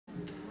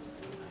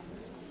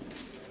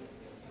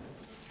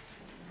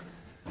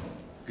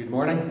Good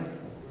morning.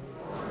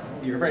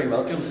 You're very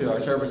welcome to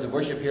our service of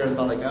worship here in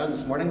Ballygowan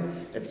this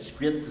morning. It's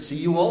great to see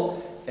you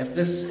all. If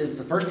this is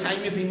the first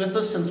time you've been with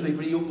us since we've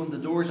reopened the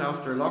doors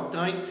after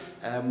lockdown,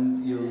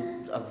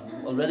 you have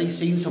already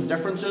seen some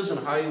differences in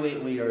how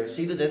we are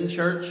seated in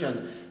church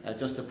and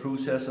just the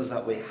processes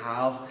that we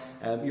have.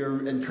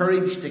 You're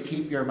encouraged to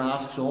keep your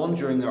masks on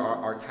during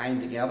our time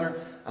together,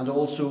 and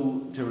also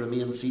to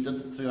remain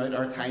seated throughout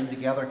our time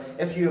together.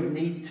 If you have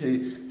need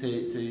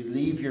to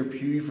leave your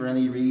pew for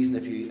any reason,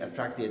 if you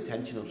attract the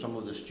attention of some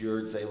of the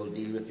stewards, they will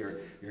deal with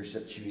your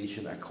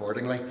situation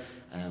accordingly.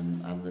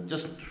 And it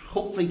just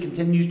hopefully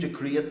continues to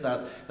create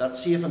that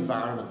safe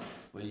environment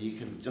where you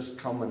can just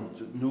come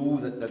and know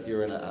that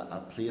you're in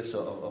a place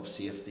of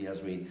safety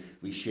as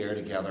we share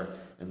together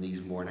in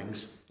these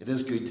mornings. It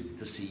is good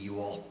to see you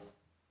all.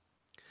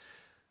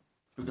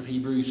 Book of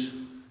Hebrews,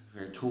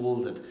 we're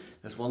told that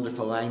this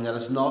wonderful line, let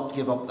us not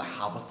give up the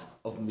habit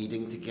of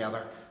meeting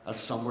together as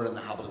some were in the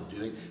habit of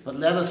doing, but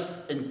let us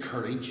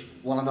encourage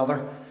one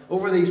another.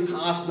 Over these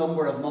past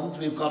number of months,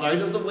 we've got out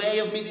of the way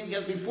of meeting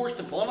together. It's been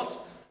forced upon us,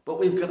 but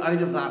we've got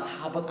out of that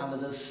habit,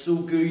 and it is so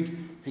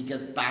good to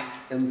get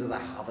back into the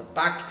habit,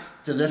 back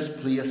to this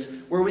place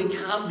where we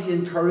can be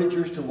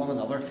encouragers to one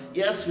another.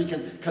 Yes, we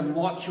can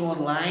watch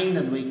online,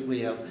 and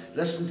we have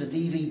listened to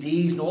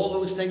DVDs and all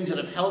those things that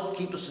have helped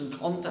keep us in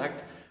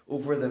contact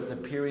over the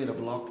period of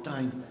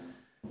lockdown.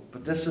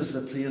 But this is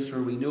the place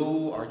where we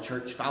know our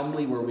church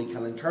family, where we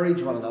can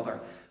encourage one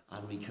another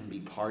and we can be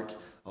part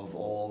of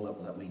all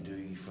that we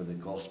do for the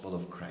gospel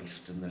of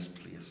Christ in this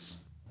place.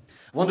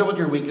 I wonder what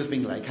your week has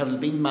been like. Has it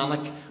been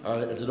manic, or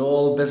is it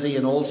all busy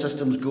and all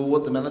systems go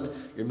at the minute?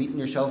 You're meeting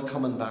yourself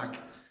coming back.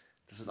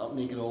 Does it not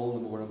make it all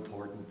the more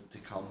important to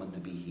come and to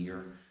be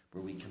here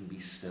where we can be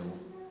still?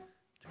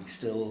 To be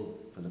still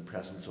for the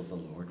presence of the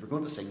Lord. We're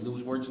going to sing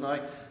those words now.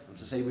 And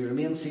to say we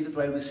remain seated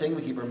while we sing,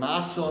 we keep our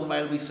masks on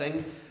while we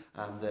sing,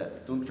 and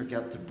don't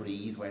forget to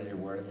breathe while you're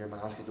wearing your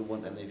mask. I don't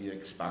want any of you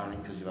expiring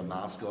because you have a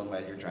mask on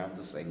while you're trying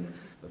to sing,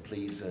 but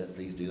please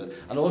do that.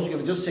 And also, you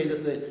would just say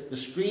that the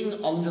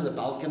screen under the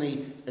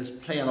balcony is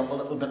playing up a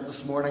little bit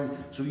this morning,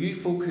 so you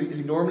folk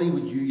who normally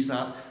would use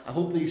that, I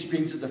hope these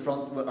screens at the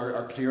front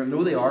are clear. I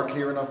know they are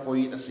clear enough for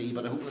you to see,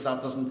 but I hope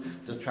that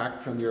doesn't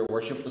detract from your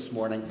worship this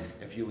morning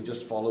if you would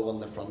just follow on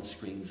the front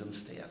screens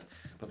instead.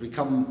 But we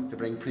come to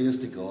bring praise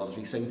to God as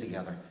we sing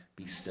together,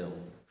 Be Still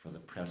for the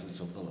Presence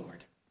of the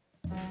Lord.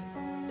 Holy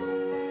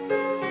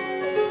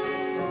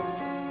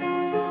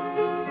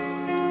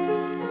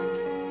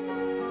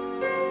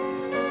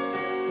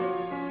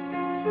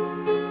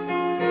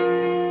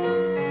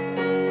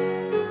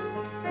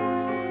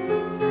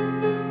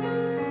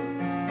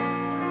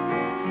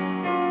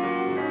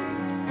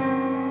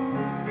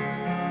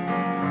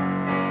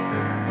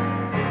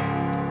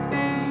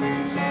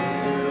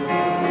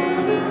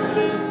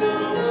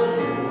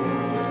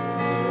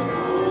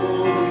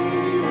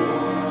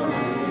One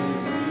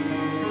is here.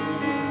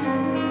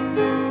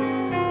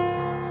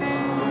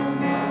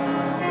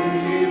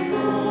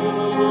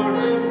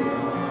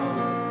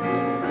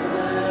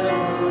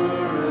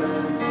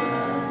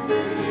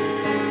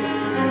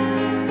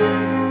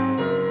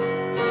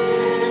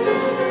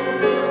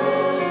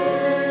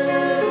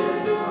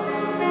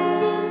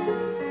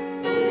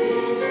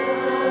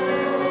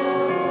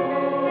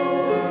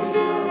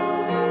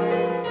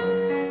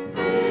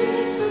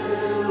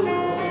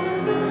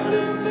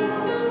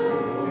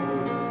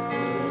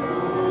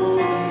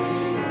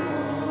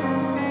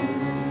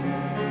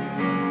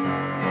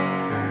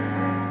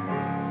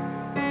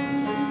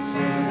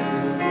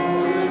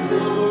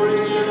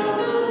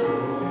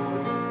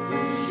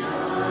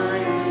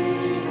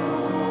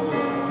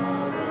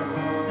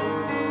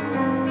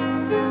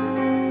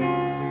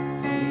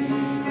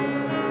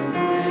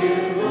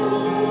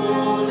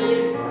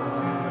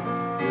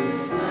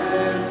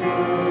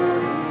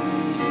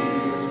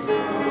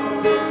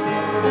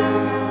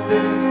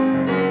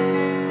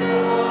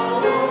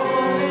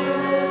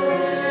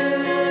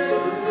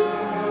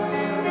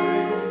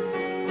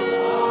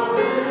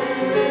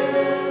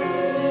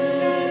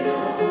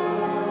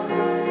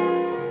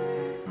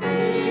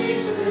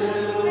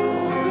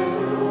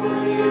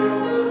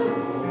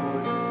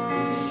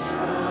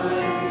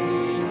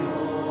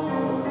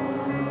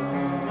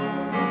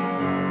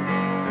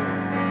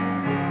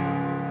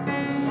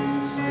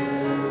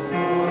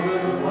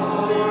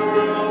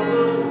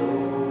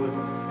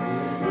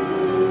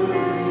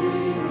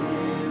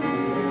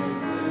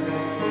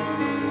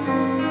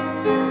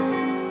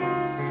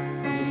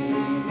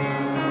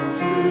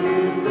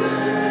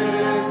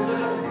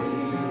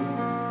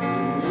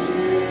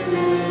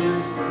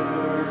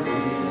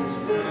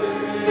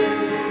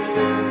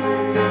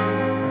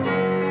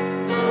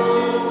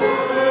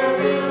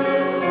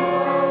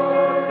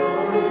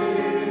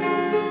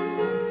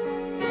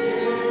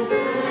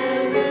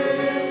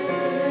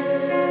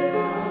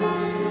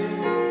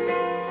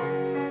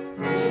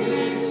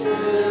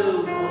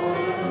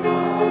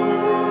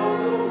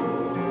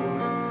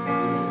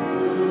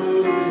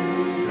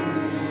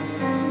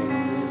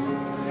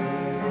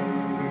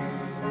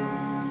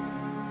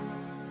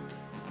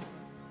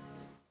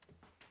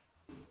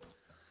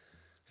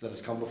 So let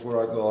us come before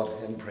our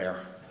God in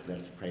prayer.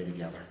 Let's pray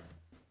together.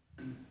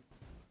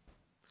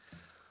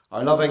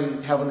 Our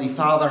loving Heavenly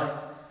Father,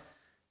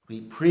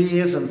 we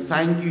praise and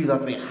thank you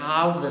that we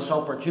have this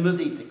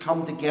opportunity to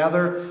come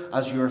together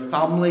as your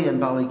family in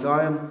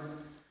Ballygowan,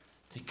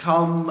 to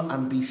come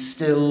and be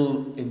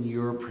still in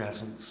your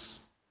presence.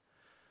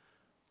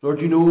 Lord,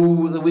 you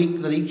know the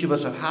week that each of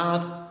us have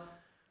had,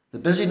 the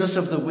busyness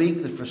of the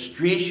week, the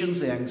frustrations,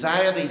 the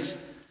anxieties,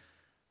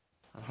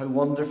 and how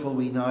wonderful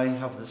we now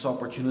have this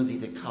opportunity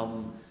to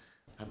come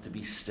and to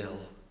be still,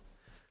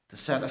 to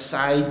set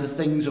aside the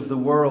things of the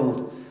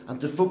world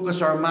and to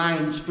focus our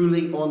minds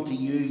fully onto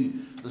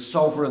you, the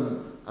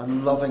sovereign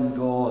and loving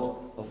God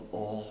of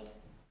all.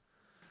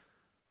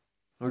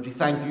 Lord, we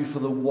thank you for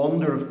the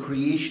wonder of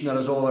creation that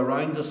is all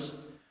around us,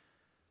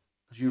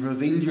 as you've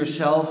revealed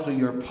yourself through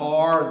your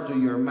power and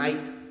through your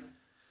might.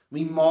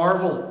 We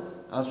marvel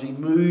as we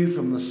move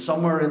from the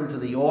summer into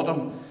the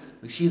autumn.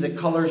 We see the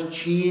colours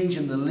change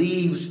in the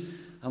leaves,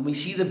 and we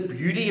see the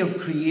beauty of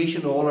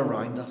creation all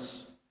around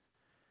us.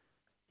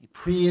 We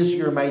praise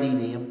your mighty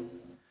name.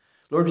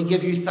 Lord, we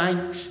give you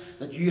thanks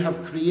that you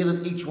have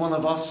created each one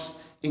of us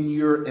in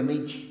your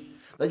image,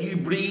 that you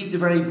breathed the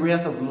very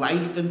breath of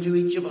life into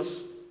each of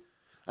us,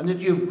 and that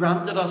you have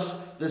granted us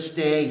this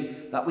day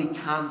that we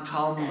can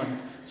come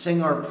and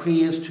sing our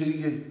praise to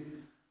you.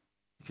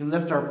 We can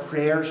lift our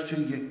prayers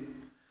to you.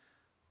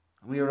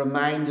 And we are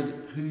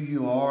reminded who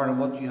you are and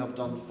what you have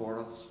done for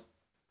us.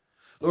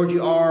 Lord,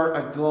 you are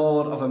a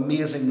God of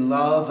amazing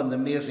love and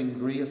amazing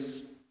grace.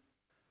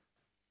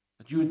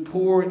 That you would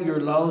pour your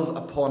love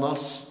upon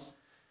us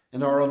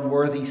in our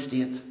unworthy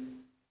state.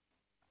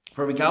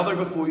 For we gather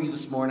before you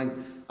this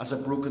morning as a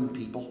broken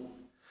people.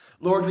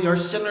 Lord, we are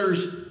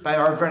sinners by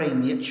our very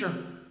nature.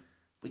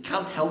 We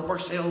can't help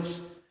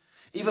ourselves.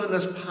 Even in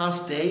this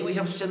past day, we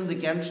have sinned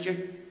against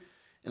you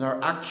in our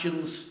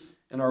actions,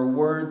 in our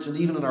words, and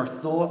even in our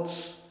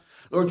thoughts.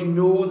 Lord, you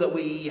know that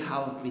we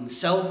have been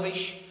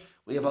selfish.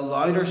 We have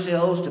allowed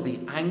ourselves to be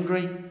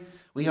angry.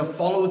 We have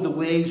followed the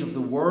ways of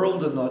the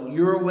world and not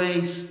your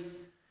ways.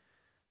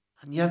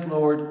 And yet,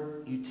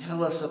 Lord, you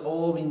tell us that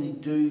all we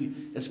need to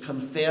do is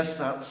confess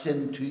that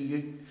sin to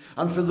you.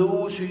 And for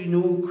those who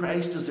know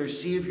Christ as their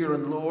Saviour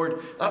and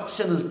Lord, that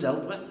sin is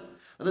dealt with.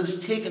 It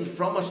is taken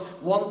from us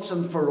once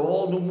and for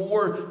all, no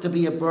more to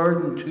be a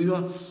burden to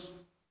us.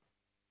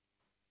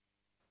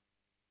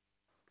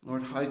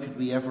 Lord, how could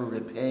we ever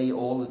repay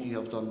all that you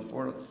have done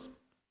for us?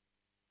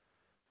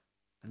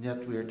 And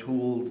yet we are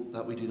told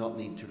that we do not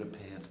need to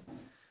repay it.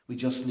 We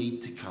just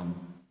need to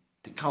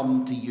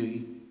come to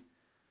you.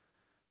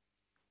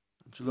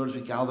 And so, Lord, as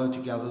we gather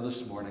together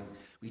this morning,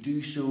 we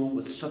do so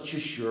with such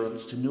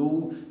assurance to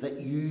know that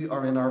you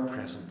are in our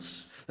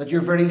presence, that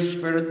your very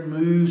Spirit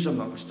moves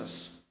amongst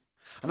us.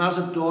 And as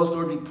it does,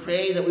 Lord, we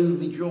pray that we will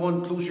be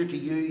drawn closer to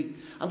you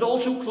and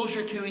also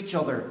closer to each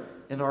other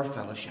in our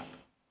fellowship.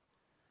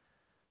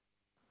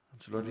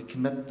 And so, Lord, we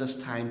commit this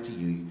time to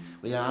you.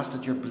 We ask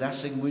that your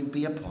blessing would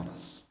be upon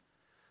us.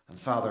 And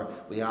Father,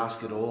 we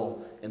ask it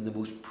all in the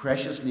most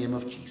precious name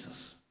of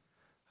Jesus.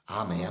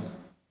 Amen.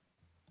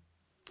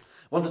 I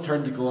want to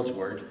turn to God's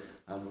Word.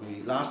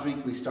 And last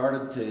week we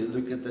started to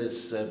look at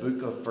this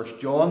book of 1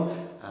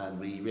 John, and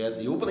we read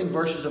the opening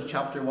verses of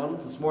chapter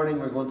 1. This morning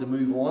we're going to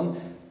move on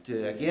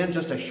to, again,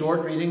 just a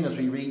short reading as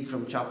we read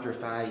from chapter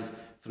 5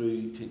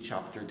 through to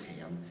chapter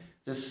 10.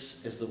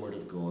 This is the Word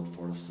of God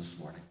for us this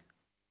morning.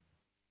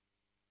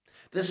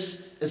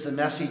 This is the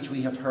message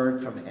we have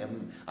heard from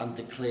him and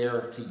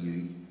declare to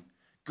you.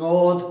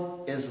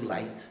 God is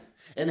light.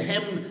 In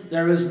him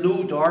there is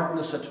no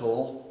darkness at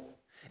all.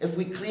 If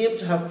we claim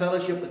to have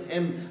fellowship with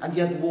him and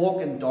yet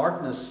walk in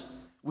darkness,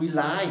 we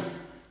lie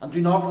and do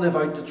not live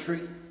out the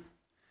truth.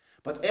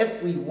 But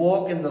if we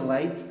walk in the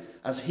light,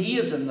 as he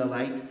is in the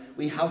light,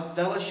 we have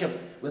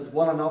fellowship with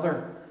one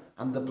another,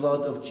 and the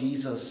blood of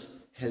Jesus,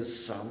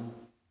 his Son,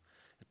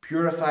 it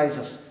purifies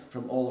us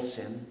from all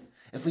sin.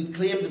 If we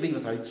claim to be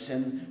without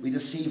sin, we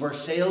deceive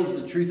ourselves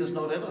and the truth is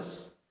not in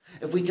us.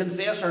 If we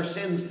confess our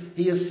sins,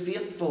 he is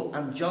faithful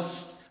and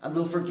just and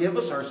will forgive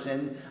us our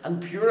sin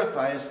and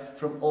purify us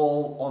from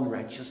all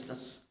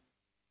unrighteousness.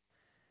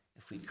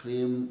 If we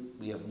claim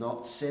we have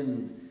not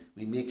sinned,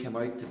 we make him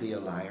out to be a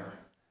liar,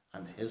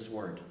 and his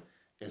word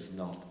is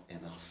not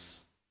in us.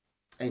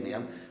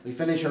 Amen. We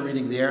finish our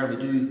reading there, and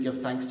we do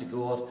give thanks to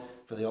God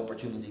for the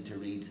opportunity to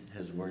read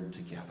his word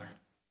together.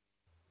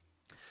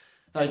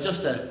 Now,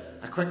 just a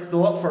quick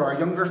thought for our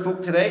younger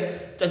folk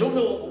today. I don't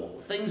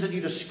know things that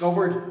you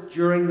discovered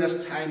during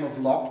this time of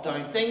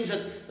lockdown, things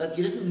that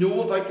you didn't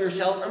know about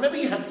yourself, or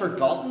maybe you had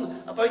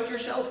forgotten about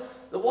yourself.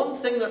 The one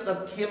thing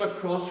that came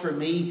across for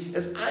me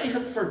is I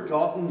had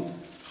forgotten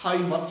how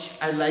much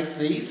I like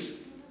these.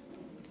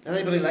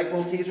 Anybody like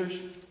Maltesers?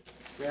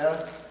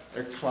 Yeah,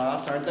 they're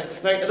class, aren't they?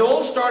 Now, it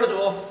all started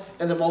off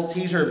in a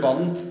Malteser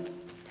bun,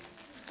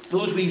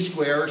 those wee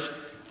squares.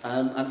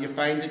 And you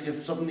find that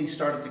you've suddenly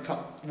started to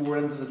cut more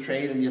into the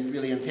tray than you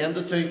really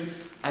intended to.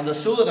 And it's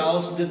so that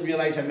Alison didn't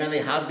realise how many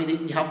had been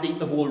eaten, you have to eat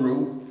the whole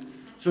row.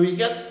 So you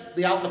get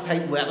the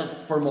appetite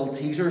whetted for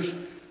Maltesers.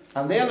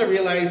 And then I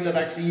realised that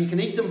actually you can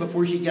eat them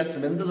before she gets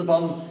them into the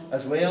bun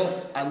as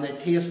well, and they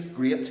taste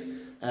great.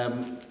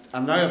 And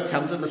now I've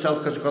tempted myself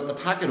because I've got the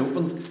packet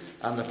open,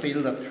 and I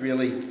feel that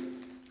really,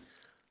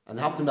 and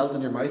they have to melt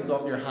in your mouth,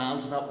 not in your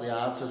hands, not the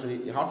ads, so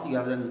you have to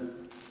get it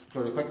in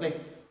sort of quickly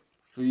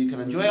so you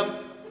can enjoy it.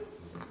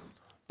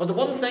 But the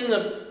one thing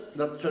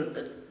that sort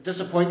of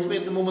disappoints me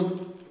at the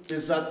moment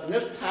is that in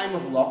this time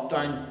of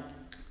lockdown,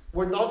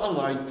 we're not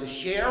allowed to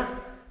share.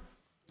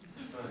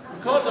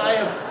 Because I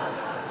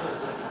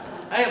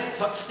have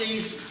touched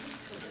these,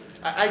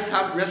 I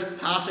can't risk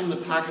passing the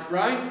packet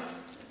round.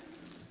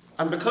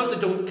 And because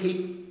they don't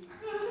keep,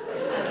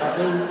 I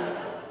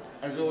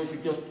go, I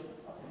should just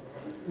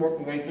work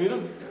my way through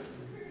them.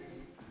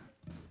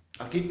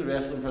 I'll keep the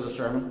rest of them for the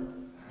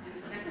sermon.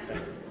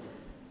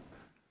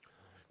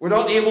 We're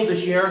not able to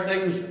share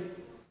things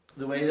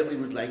the way that we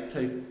would like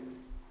to.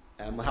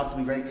 We have to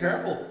be very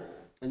careful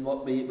in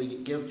what we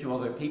give to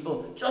other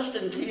people, just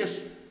in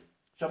case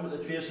some of the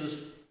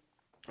traces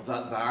of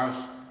that virus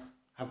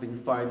have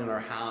been found in our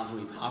hands and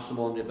we pass them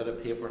on to a bit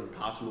of paper and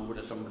pass them over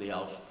to somebody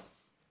else.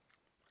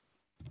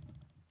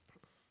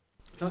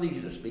 It's not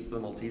easy to speak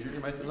with a Malteser in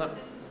your mouth, is it?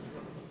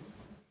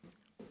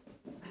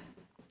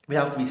 We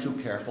have to be so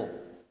careful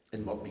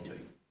in what we do.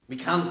 We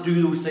can't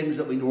do those things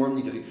that we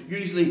normally do.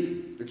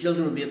 Usually the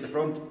children would be at the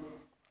front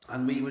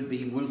and we would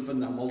be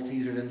wolfing a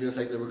Malteser into us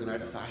like they were going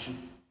out of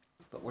fashion.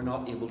 But we're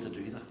not able to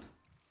do that.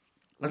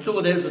 And so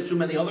it is with so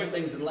many other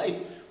things in life.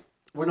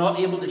 We're not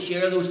able to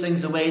share those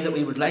things the way that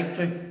we would like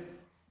to.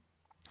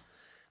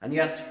 And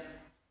yet,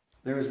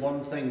 there is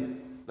one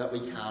thing that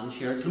we can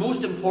share. It's the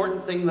most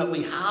important thing that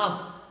we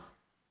have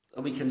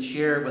that we can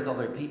share with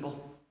other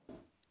people.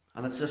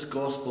 And it's this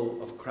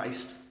gospel of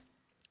Christ.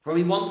 For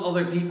we want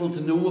other people to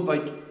know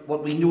about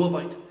what we know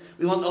about.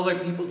 We want other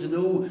people to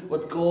know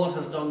what God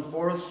has done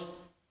for us.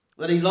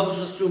 That he loves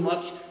us so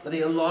much that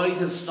he allowed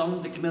his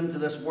Son to come into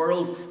this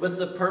world with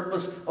the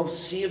purpose of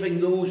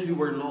saving those who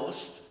were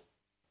lost.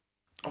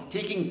 Of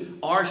taking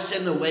our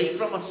sin away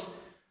from us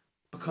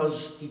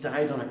because he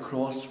died on a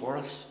cross for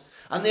us.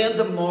 And then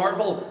to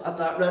marvel at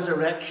that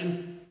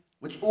resurrection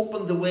which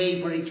opened the way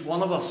for each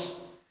one of us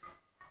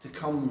to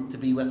come to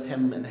be with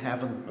him in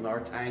heaven when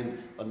our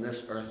time on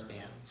this earth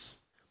ends.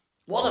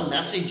 What a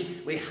message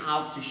we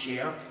have to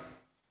share.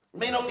 We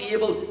may not be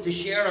able to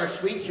share our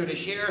sweets or to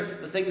share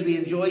the things we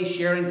enjoy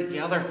sharing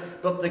together,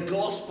 but the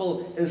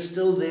gospel is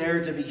still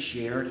there to be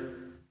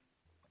shared.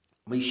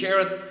 We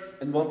share it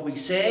in what we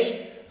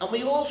say, and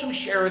we also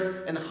share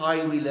it in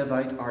how we live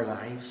out our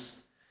lives.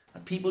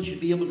 That people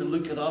should be able to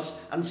look at us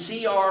and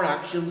see our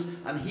actions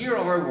and hear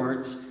our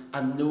words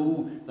and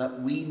know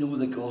that we know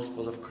the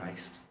gospel of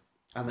Christ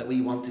and that we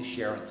want to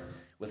share it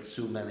with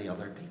so many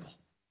other people.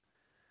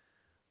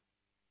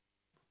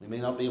 We may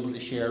not be able to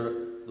share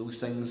those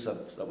things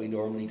that we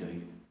normally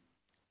do,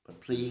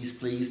 but please,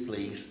 please,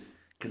 please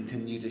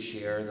continue to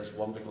share this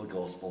wonderful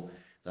gospel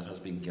that has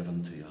been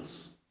given to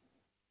us.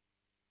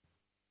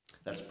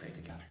 Let's pray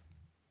together.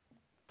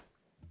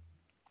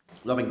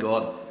 Loving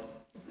God,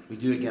 we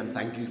do again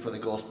thank you for the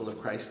gospel of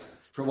Christ,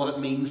 for what it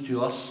means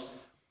to us,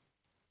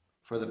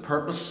 for the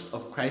purpose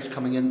of Christ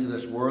coming into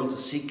this world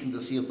to seek and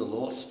to save the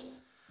lost.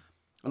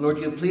 And Lord,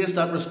 you have placed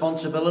that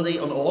responsibility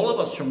on all of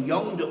us, from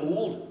young to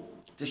old,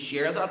 to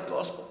share that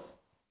gospel.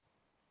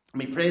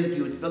 And we pray that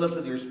you would fill us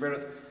with your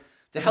Spirit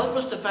to help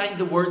us to find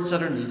the words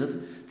that are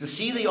needed, to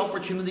see the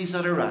opportunities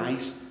that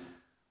arise,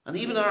 and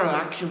even our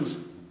actions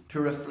to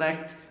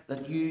reflect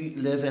that you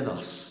live in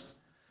us.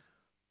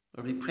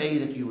 Lord, we pray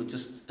that you would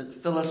just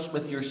fill us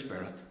with your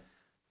Spirit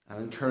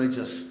and encourage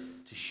us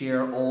to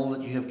share all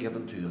that you have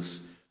given to us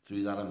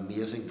through that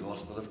amazing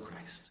gospel of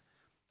Christ.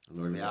 And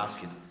Lord, we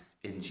ask it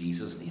in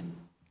Jesus' name.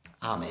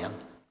 Amen.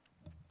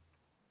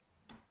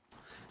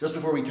 Just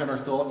before we turn our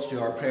thoughts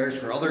to our prayers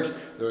for others,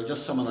 there are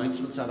just some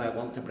announcements that I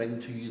want to bring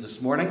to you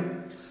this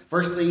morning.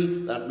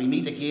 Firstly, that we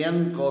meet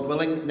again, God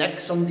willing,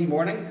 next Sunday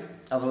morning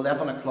at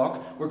 11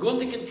 o'clock. We're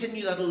going to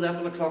continue that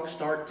 11 o'clock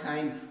start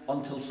time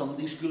until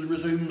Sunday school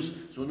resumes.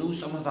 So I know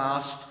some have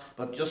asked,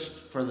 but just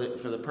for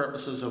the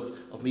purposes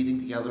of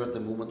meeting together at the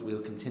moment, we'll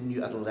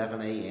continue at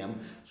 11 a.m.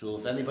 So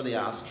if anybody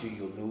asks you,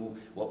 you'll know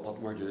what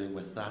we're doing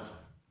with that.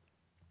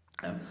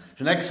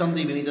 So next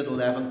Sunday we meet at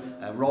 11.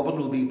 Robin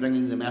will be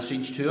bringing the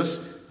message to us.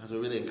 I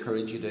really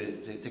encourage you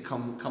to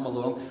come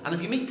along. And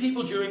if you meet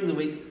people during the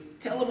week,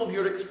 tell them of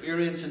your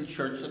experience in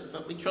church,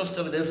 that we trust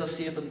that it is a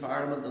safe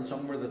environment and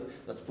somewhere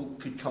that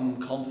folk could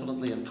come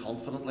confidently and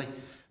confidently.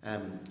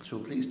 So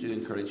please do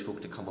encourage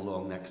folk to come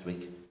along next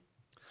week.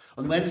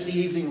 On Wednesday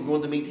evening we're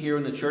going to meet here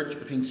in the church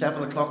between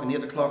 7 o'clock and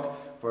 8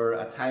 o'clock for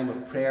a time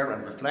of prayer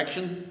and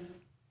reflection.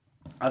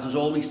 As is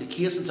always the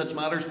case in such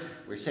matters,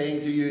 we're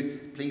saying to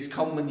you, please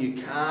come when you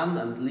can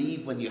and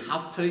leave when you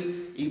have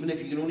to, even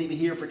if you can only be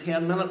here for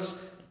 10 minutes.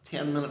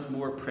 10 minutes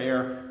more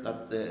prayer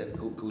that it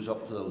goes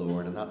up to the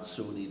Lord, and that's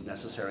so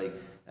necessary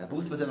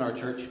both within our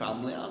church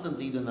family and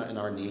indeed in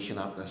our nation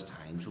at this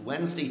time. So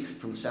Wednesday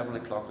from 7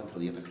 o'clock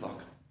until 8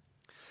 o'clock.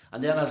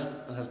 And then, as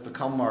has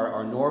become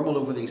our normal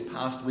over these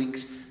past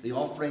weeks, the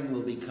offering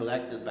will be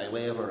collected by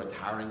way of a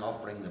retiring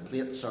offering. The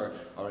plates are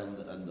on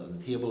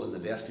the table in the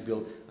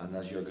vestibule, and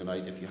as you're going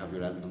out, if you have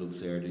your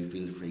envelopes there, do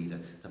feel free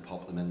to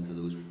pop them into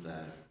those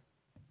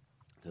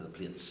to the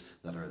plates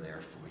that are there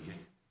for you.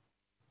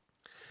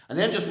 And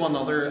then just one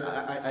other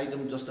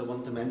item just I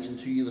want to mention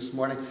to you this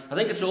morning. I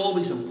think it's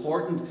always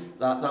important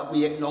that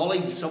we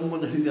acknowledge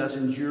someone who has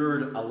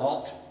endured a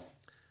lot.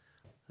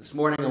 This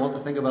morning I want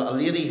to think about a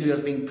lady who has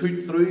been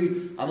put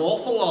through an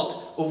awful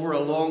lot over a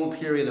long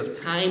period of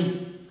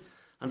time.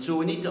 And so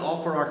we need to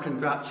offer our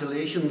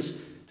congratulations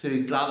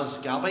to Gladys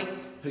Gabby,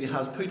 who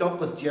has put up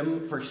with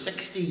Jim for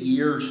 60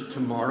 years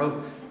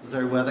tomorrow. It's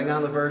their wedding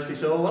anniversary.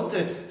 So I want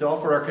to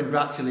offer our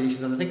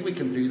congratulations, and I think we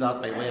can do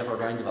that by way of a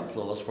round of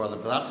applause for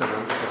them, for that's a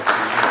wonderful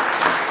achievement.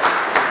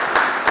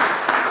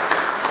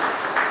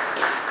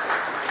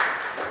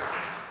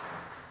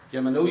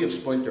 Jim, I know you've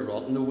spoilt her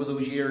rotten over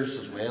those years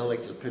as well,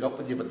 like she's put up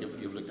with you, but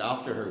you've looked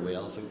after her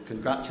well, so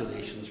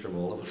congratulations from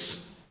all of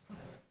us.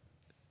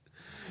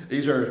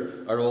 These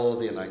are all of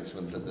the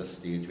announcements at this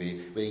stage.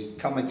 We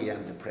come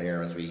again to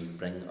prayer as we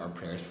bring our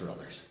prayers for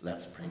others.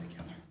 Let's pray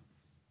together.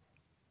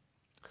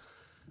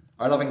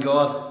 Our loving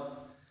God,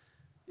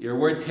 your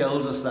word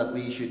tells us that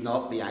we should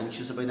not be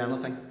anxious about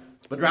anything,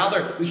 but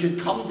rather we should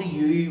come to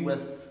you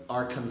with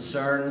our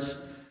concerns,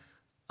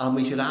 and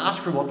we should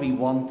ask for what we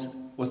want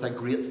with a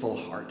grateful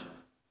heart.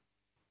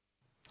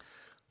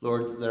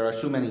 Lord, there are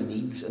so many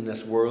needs in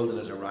this world that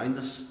is around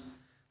us.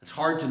 It's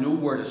hard to know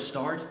where to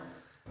start,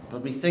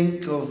 but we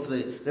think of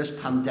this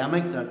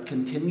pandemic that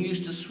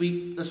continues to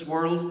sweep this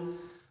world.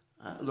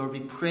 Lord,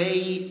 we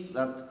pray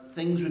that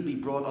things would be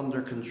brought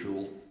under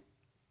control.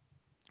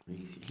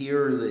 We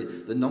hear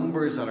the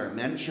numbers that are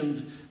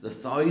mentioned, the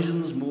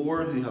thousands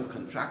more who have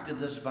contracted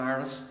this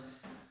virus.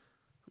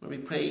 Lord,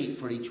 we pray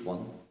for each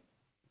one.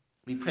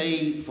 We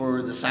pray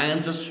for the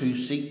scientists who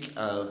seek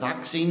a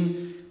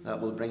vaccine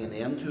that will bring an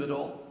end to it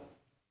all.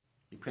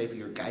 We pray for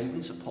your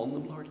guidance upon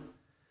them, Lord.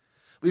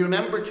 We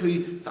remember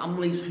too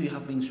families who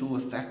have been so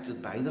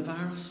affected by the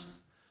virus,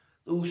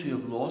 those who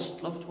have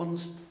lost loved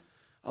ones,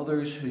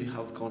 others who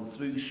have gone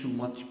through so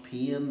much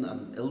pain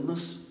and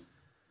illness.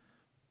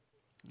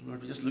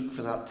 Lord, we just look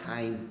for that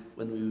time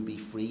when we will be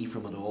free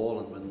from it all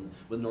and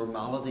when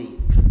normality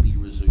can be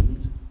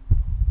resumed.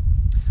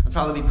 And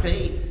Father, we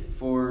pray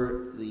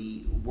for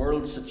the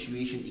world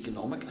situation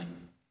economically,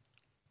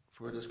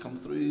 for it has come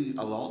through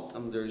a lot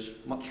and there's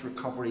much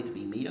recovery to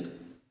be made.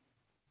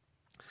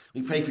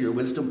 We pray for your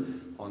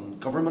wisdom on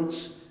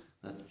governments,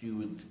 that you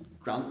would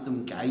grant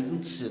them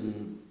guidance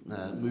in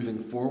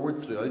moving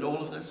forward throughout all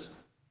of this.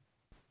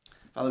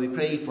 Father, we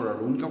pray for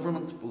our own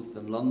government, both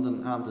in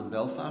London and in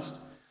Belfast.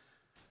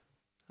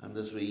 And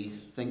as we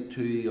think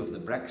too of the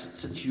Brexit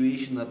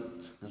situation that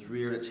has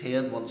reared its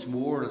head once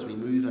more as we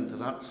move into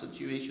that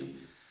situation,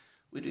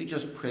 we do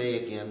just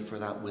pray again for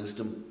that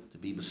wisdom to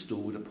be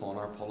bestowed upon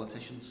our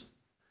politicians,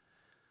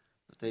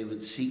 that they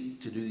would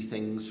seek to do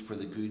things for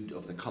the good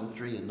of the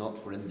country and not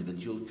for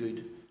individual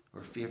good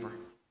or favour.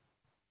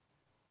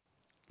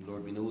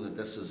 Lord, we know that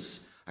this is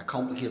a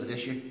complicated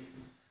issue,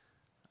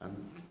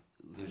 and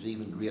there's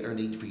even greater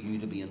need for you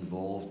to be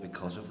involved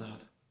because of that.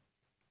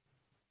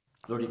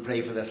 Lord, we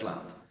pray for this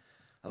land,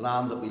 a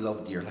land that we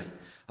love dearly,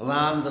 a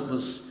land that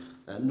was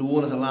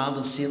known as a land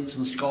of saints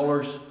and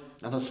scholars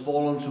and has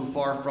fallen so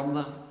far from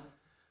that.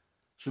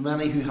 So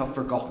many who have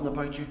forgotten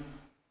about you.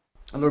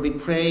 And Lord, we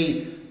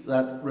pray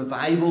that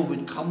revival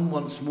would come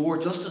once more,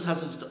 just as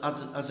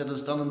it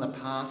has done in the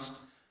past.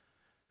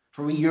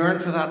 For we yearn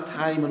for that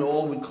time when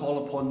all would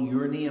call upon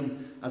your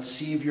name as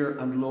Saviour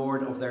and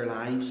Lord of their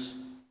lives.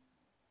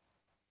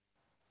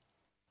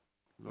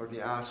 Lord, we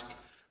ask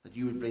that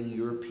you would bring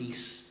your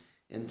peace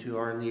into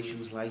our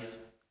nation's life.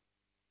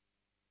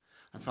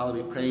 And Father,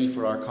 we pray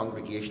for our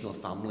congregational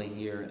family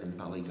here in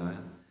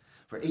Ballygowan.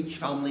 For each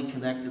family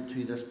connected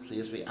to this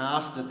place, we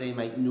ask that they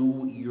might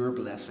know your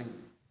blessing.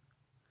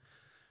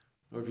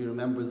 Lord, we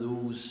remember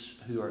those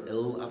who are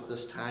ill at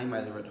this time,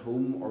 either at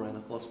home or in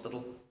a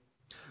hospital.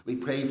 We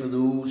pray for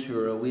those who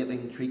are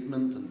awaiting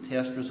treatment and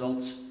test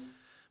results.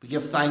 We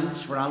give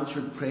thanks for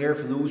answered prayer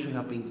for those who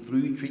have been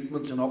through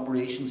treatments and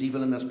operations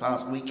even in this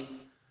past week.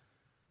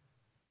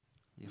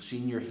 You've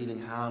seen your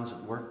healing hands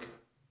at work.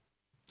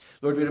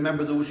 Lord, we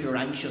remember those who are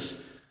anxious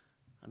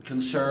and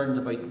concerned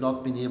about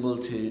not being able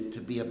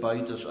to be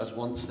about as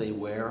once they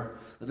were,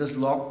 that this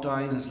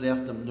lockdown has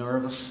left them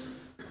nervous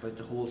about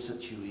the whole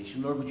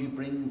situation. Lord, would you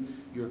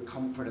bring your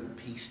comfort and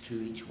peace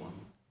to each one?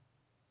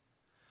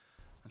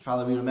 And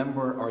Father, we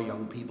remember our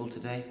young people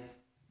today.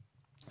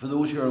 For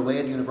those who are away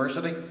at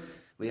university,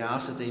 we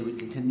ask that they would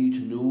continue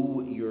to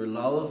know your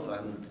love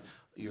and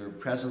your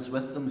presence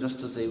with them,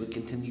 just as they would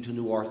continue to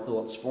know our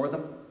thoughts for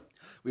them.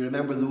 We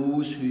remember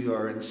those who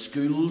are in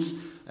schools,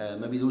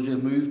 maybe those who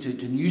have moved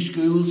to new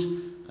schools,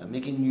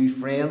 making new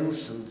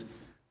friends, and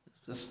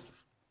just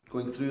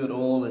going through it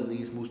all in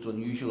these most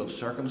unusual of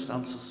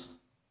circumstances.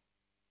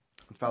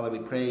 And Father, we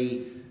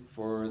pray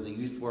for the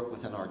youth work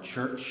within our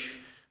church.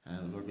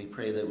 Lord, we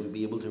pray that we'll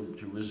be able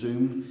to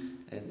resume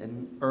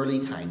in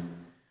early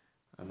time,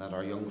 and that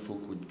our young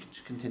folk would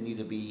continue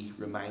to be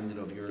reminded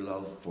of your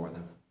love for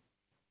them.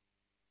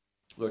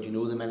 Lord, you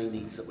know the many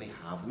needs that we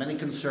have, the many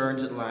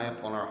concerns that lie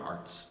upon our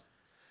hearts.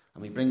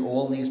 And we bring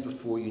all these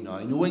before you now,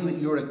 knowing that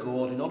you're a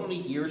God who not only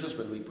hears us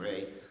when we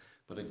pray,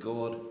 but a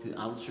God who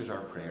answers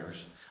our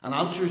prayers, and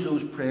answers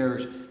those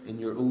prayers in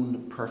your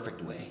own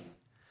perfect way.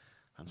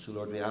 And so,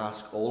 Lord, we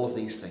ask all of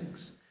these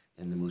things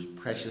in the most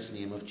precious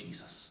name of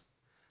Jesus.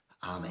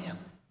 Amen.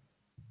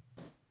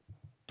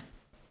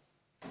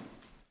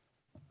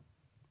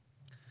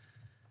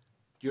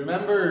 Do you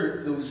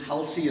remember those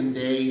halcyon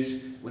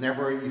days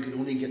whenever you could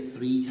only get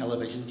 3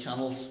 television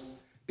channels?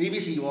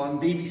 BBC One,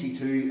 BBC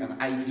Two and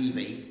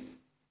ITV.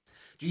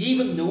 Do you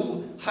even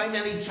know how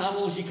many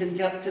channels you can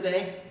get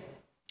today?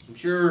 I'm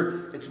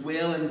sure it's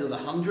well into the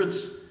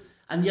hundreds.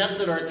 And yet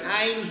there are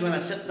times when I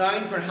sit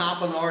down for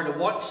half an hour to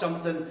watch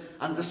something,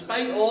 and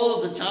despite all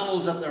of the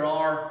channels that there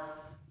are,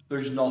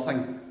 there's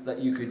nothing that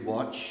you could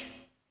watch.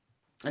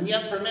 And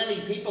yet for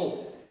many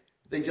people,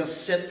 they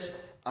just sit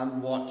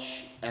and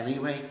watch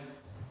anyway.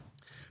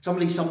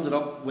 Somebody summed it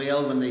up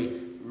well when they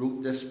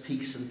wrote this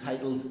piece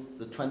entitled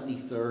The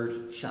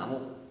 23rd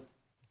Channel.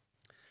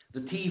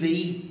 The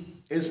TV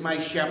is my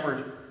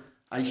shepherd,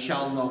 I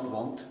shall not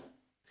want.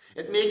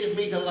 It maketh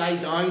me to lie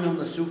down on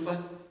the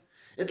sofa.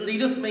 It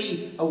leadeth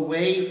me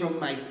away from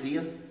my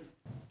faith.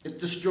 It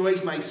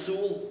destroys my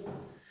soul.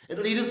 It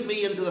leadeth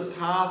me into the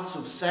paths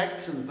of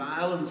sex and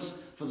violence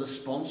for the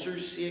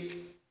sponsor's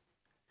sake.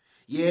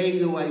 Yea,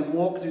 though I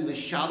walk through the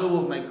shadow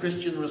of my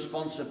Christian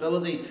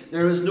responsibility,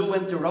 there is no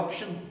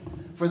interruption,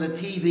 for the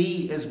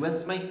TV is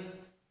with me.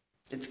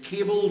 Its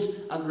cables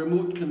and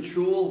remote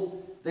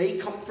control, they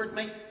comfort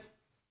me.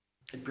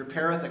 It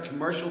prepareth a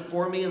commercial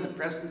for me in the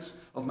presence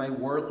of my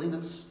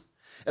worldliness.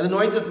 It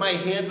anointeth my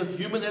head with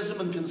humanism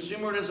and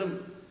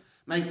consumerism.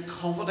 My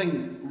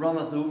coveting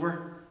runneth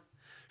over.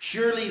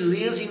 Surely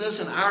laziness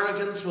and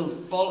arrogance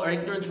or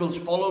ignorance will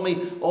follow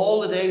me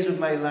all the days of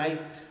my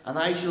life, and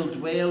I shall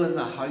dwell in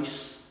the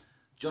house,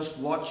 just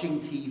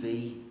watching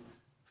TV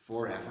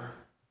forever.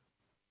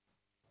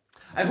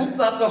 I hope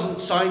that doesn't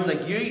sound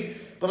like you,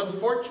 but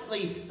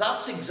unfortunately,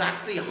 that's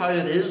exactly how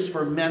it is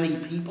for many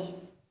people.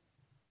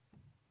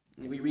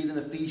 We read in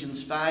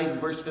Ephesians 5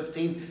 and verse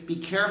 15, be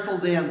careful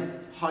then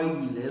how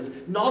you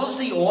live, not as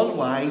the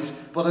unwise,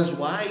 but as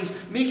wise,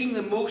 making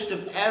the most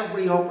of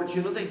every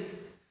opportunity,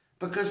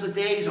 because the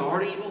days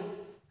are evil.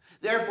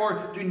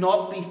 Therefore, do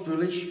not be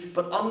foolish,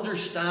 but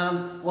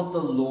understand what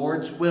the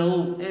Lord's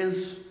will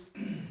is.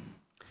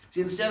 See,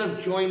 instead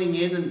of joining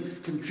in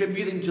and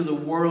contributing to the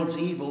world's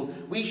evil,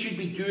 we should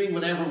be doing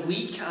whatever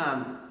we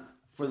can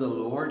for the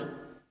Lord.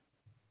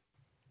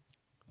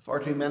 Far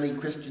too many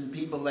Christian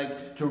people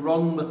like to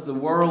run with the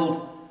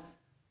world,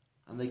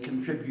 and they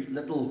contribute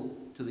little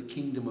to the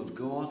kingdom of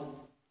God.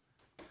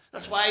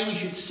 That's why we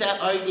should set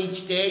out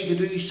each day to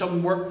do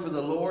some work for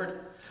the Lord.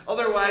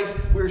 Otherwise,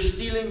 we're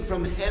stealing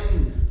from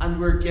Him and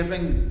we're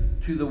giving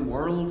to the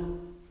world.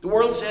 The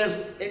world says,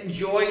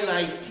 enjoy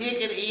life,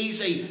 take it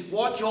easy,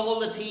 watch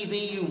all the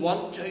TV you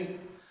want to.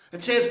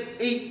 It says,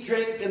 eat,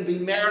 drink and be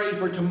merry,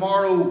 for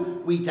tomorrow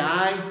we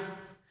die.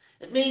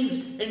 It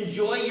means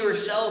enjoy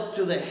yourself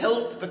to the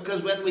hilt,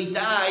 because when we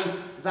die,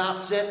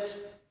 that's it.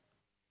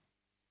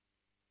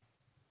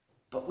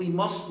 But we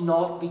must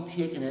not be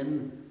taken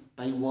in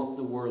by what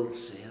the world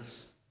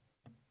says.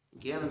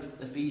 Again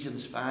in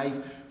Ephesians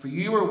 5, for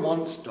you were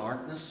once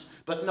darkness,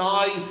 but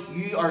now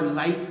you are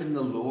light in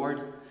the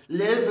Lord.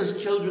 Live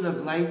as children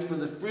of light, for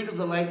the fruit of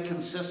the light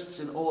consists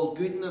in all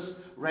goodness,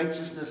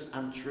 righteousness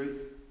and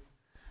truth.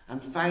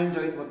 And find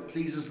out what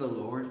pleases the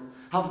Lord.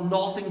 Have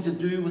nothing to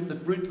do with the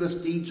fruitless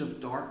deeds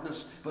of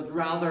darkness, but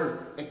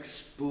rather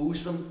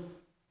expose them.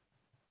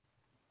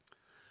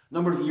 A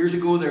number of years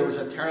ago, there was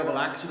a terrible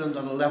accident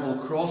on a level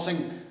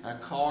crossing. A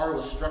car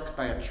was struck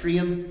by a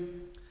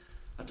train.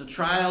 At the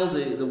trial,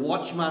 the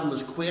watchman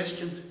was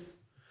questioned.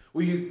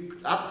 Were you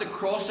at the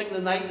crossing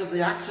the night of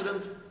the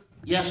accident?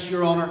 Yes,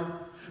 Your Honour.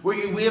 Were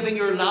you waving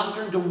your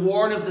lantern to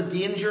warn of the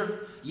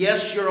danger?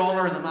 Yes, Your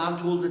Honour, the man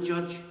told the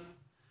judge.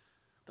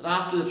 But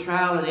after the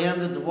trial had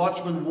ended, the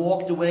watchman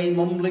walked away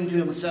mumbling to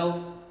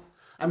himself,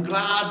 I'm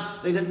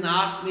glad they didn't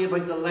ask me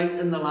about the light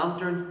in the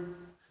lantern,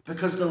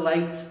 because the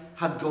light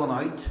had gone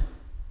out.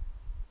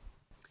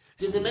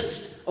 See, in the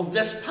midst of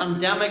this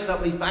pandemic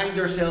that we find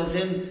ourselves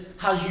in,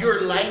 has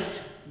your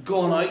light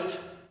gone out?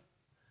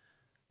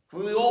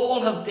 We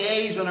all have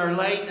days when our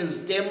light is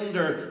dimmed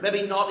or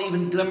maybe not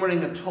even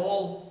glimmering at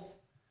all.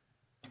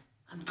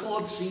 And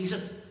God sees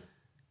it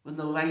when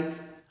the light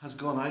has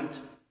gone out.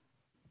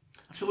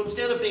 So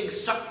instead of being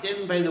sucked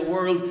in by the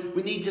world,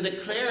 we need to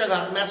declare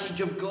that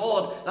message of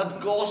God, that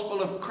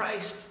gospel of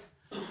Christ,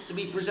 that's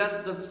been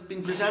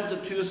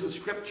presented to us in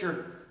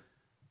Scripture.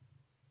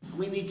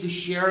 We need to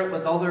share it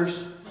with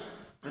others,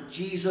 that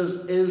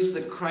Jesus is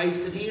the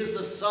Christ, that He is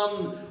the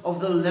Son of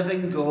the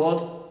living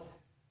God.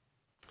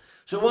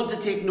 So I want to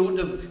take note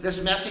of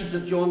this message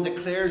that John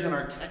declares in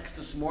our text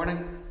this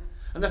morning.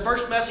 And the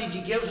first message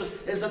he gives us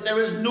is that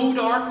there is no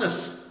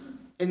darkness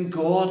in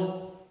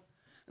God.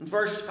 In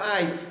verse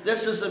 5,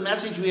 this is the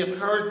message we have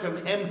heard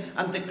from him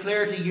and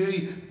declare to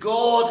you,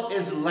 God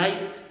is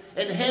light.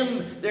 In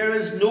him there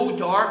is no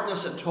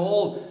darkness at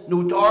all.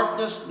 No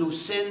darkness, no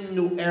sin,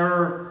 no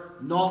error,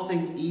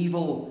 nothing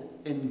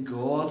evil in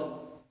God.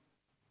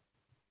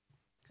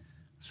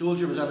 The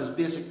soldier was at his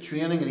basic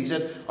training and he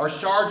said, our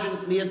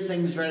sergeant made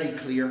things very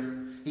clear.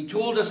 He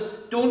told us,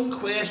 don't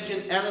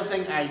question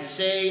anything I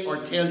say or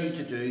tell you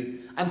to do.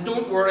 And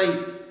don't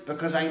worry,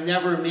 because I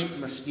never make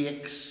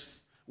mistakes.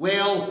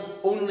 Well,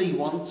 only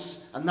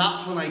once, and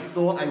that's when I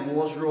thought I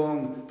was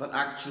wrong, but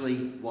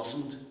actually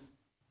wasn't.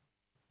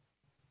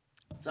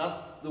 Is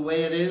that the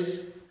way it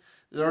is?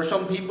 There are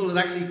some people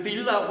that actually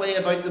feel that way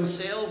about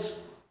themselves.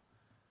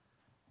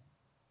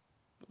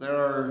 But there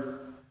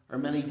are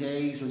many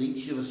days when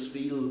each of us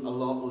feel a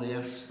lot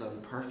less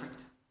than perfect.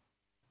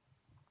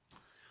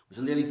 There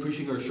was a lady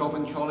pushing her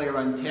shopping trolley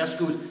around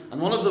Tesco's, and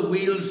one of the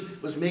wheels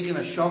was making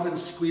a shocking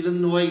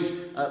squealing noise,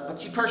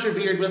 but she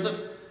persevered with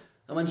it.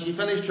 And when she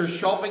finished her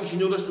shopping, she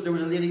noticed that there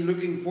was a lady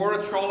looking for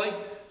a trolley,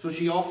 so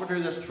she offered her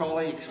this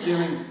trolley,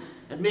 explaining,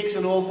 it makes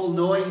an awful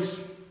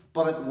noise,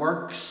 but it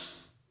works.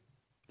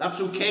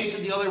 That's okay,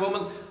 said the other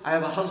woman. I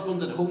have a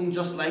husband at home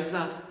just like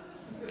that.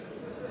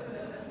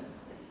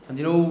 And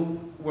you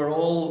know, we're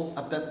all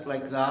a bit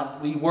like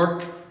that. We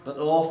work, but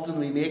often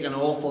we make an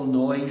awful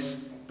noise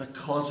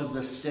because of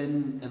the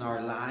sin in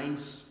our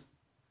lives.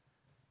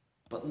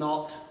 But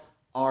not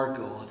our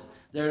God.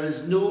 There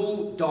is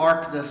no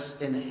darkness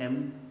in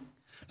him.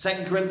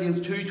 2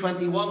 Corinthians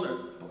 2:21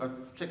 or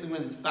 2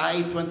 Corinthians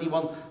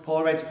 5:21,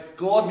 Paul writes,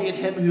 God made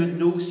him who had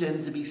no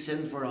sin to be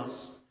sin for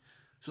us,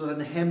 so that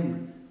in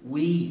him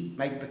we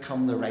might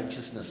become the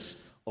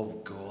righteousness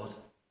of God.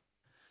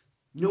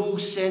 No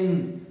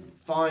sin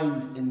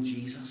found in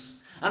Jesus.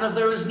 And if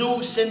there is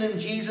no sin in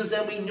Jesus,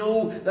 then we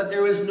know that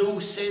there is no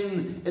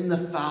sin in the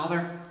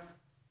Father.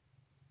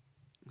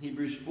 In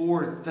Hebrews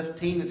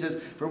 4:15 it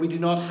says, for we do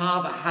not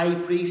have a high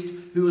priest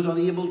who is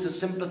unable to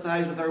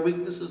sympathize with our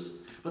weaknesses,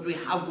 but we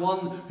have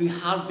one who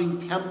has been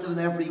tempted in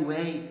every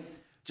way,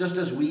 just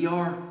as we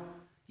are,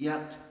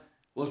 yet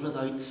was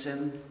without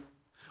sin.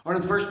 Or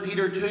in 1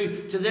 Peter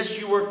 2, to this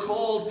you were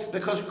called,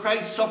 because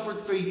Christ suffered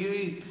for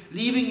you,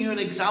 leaving you an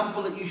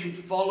example that you should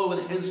follow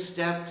in his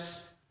steps.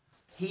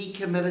 He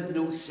committed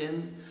no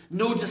sin.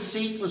 No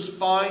deceit was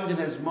found in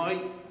his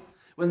mouth.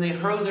 When they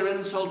hurled their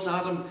insults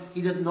at him,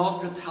 he did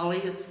not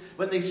retaliate.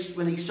 When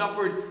he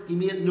suffered, he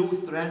made no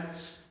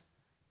threats.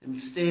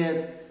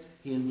 Instead,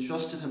 he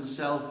entrusted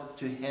himself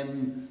to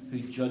him who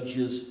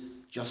judges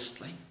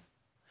justly.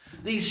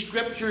 These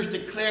scriptures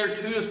declare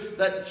to us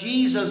that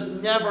Jesus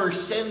never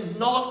sinned,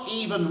 not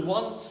even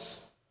once.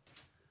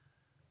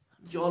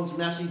 John's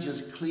message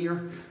is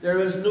clear. There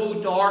is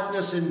no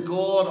darkness in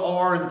God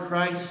or in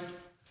Christ.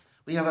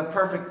 We have a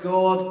perfect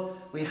God.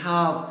 We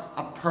have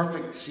a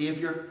perfect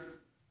Saviour.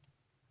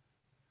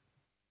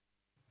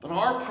 But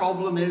our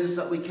problem is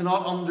that we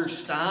cannot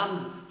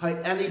understand how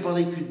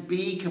anybody could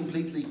be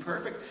completely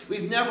perfect.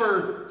 We've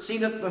never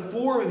seen it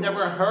before. We've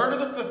never heard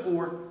of it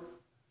before.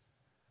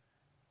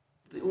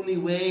 The only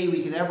way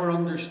we can ever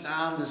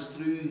understand is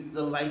through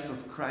the life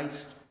of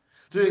Christ,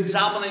 through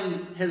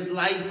examining his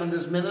life and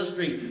his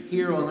ministry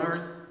here on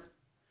earth.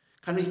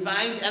 Can we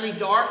find any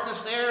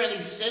darkness there,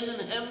 any sin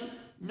in him?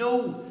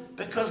 No,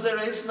 because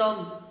there is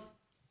none.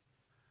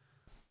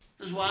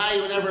 This is why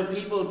whenever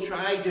people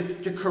try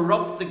to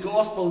corrupt the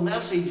gospel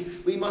message,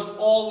 we must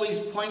always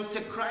point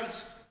to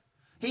Christ.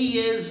 He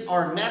is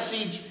our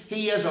message.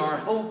 He is our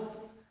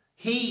hope.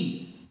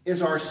 He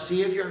is our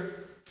Saviour.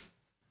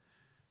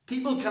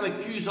 People can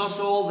accuse us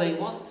all they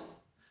want,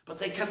 but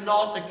they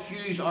cannot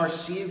accuse our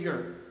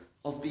Saviour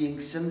of being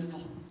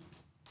sinful.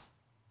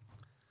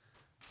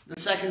 The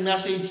second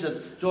message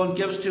that John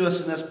gives to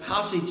us in this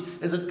passage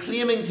is that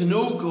claiming to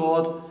know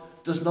God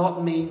does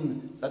not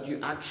mean that you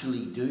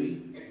actually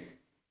do.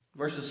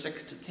 Verses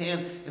 6 to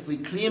 10, if we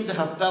claim to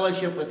have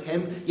fellowship with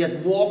him,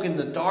 yet walk in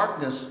the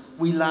darkness,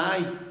 we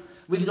lie.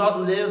 We do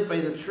not live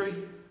by the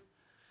truth.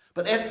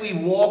 But if we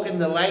walk in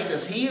the light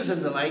as he is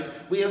in the light,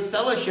 we have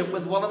fellowship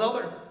with one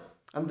another.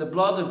 And the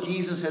blood of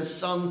Jesus, his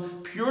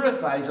Son,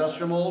 purifies us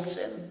from all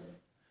sin.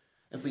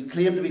 If we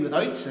claim to be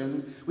without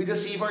sin, we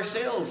deceive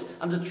ourselves,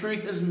 and the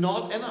truth is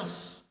not in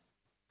us.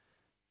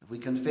 If we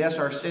confess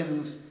our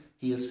sins,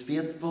 he is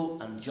faithful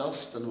and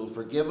just and will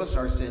forgive us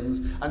our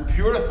sins and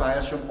purify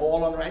us from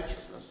all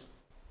unrighteousness.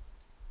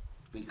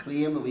 If we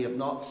claim that we have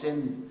not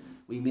sinned,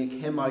 we make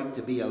him out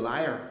to be a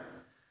liar,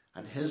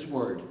 and his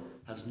word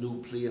has no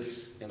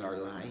place in our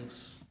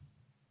lives.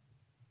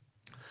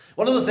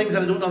 One of the things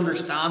that I don't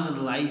understand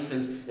in life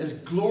is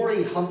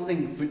glory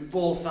hunting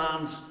football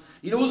fans.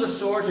 You know, the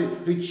sort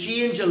who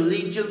change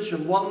allegiance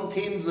from one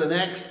team to the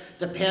next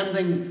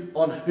depending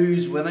on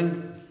who's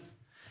winning.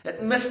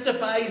 It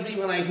mystifies me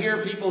when I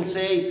hear people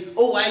say,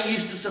 oh, I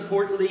used to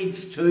support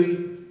Leeds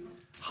too.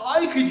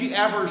 How could you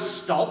ever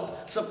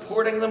stop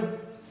supporting them?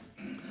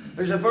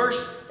 There's a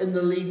verse in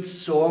the Leeds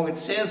song. It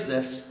says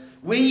this,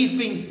 we've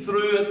been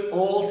through it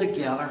all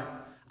together,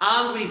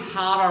 and we've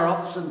had our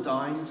ups and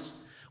downs.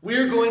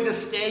 We're going to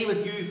stay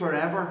with you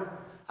forever,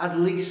 at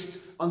least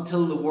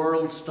until the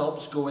world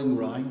stops going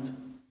round.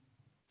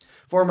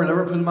 Former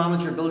Liverpool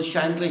manager Bill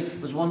Shankly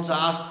was once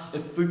asked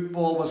if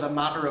football was a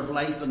matter of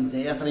life and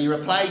death, and he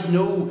replied,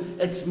 no,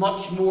 it's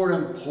much more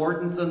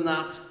important than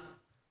that.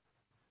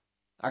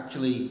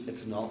 Actually,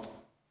 it's not.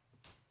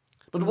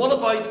 But what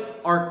about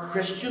our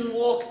Christian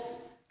walk?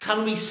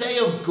 Can we say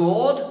of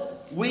God,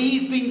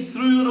 we've been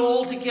through it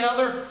all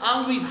together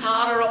and we've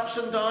had our ups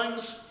and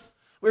downs.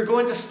 We're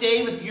going to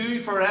stay with you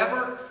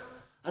forever,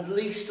 at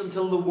least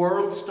until the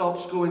world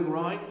stops going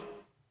round.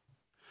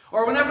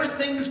 Or whenever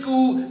things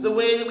go the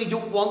way that we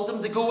don't want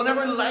them to go,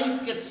 whenever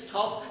life gets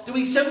tough, do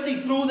we simply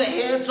throw the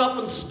heads up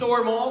and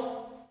storm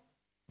off?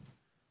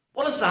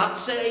 What does that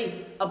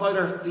say about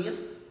our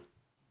faith?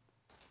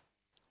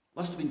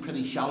 Must have been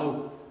pretty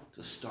shallow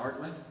to start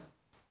with.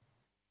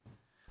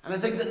 And I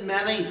think that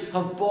many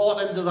have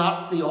bought into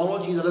that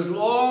theology that as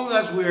long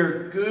as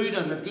we're good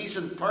and a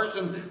decent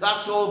person,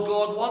 that's all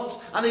God wants,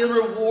 and He'll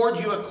reward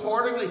you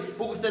accordingly,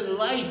 both in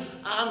life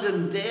and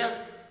in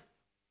death.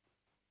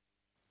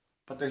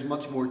 But there's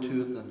much more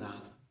to it than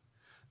that.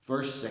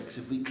 Verse 6,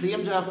 if we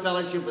claim to have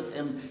fellowship with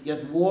Him,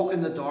 yet walk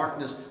in the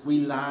darkness, we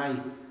lie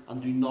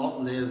and do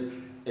not live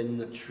in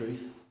the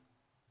truth.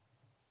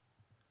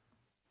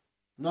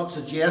 I'm not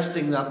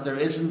suggesting that there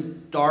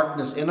isn't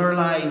darkness in our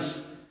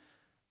lives,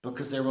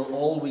 because there will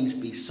always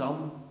be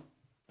some.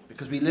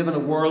 Because we live in a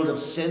world of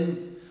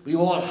sin. We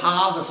all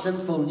have a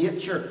sinful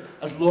nature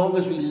as long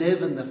as we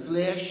live in the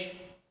flesh.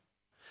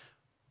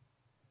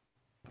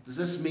 But does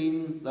this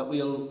mean that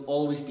we'll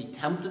always be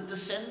tempted to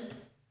sin?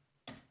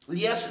 Well,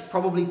 yes, it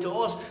probably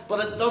does.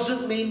 But it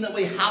doesn't mean that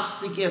we have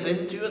to give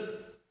in to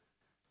it.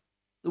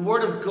 The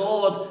Word of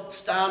God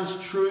stands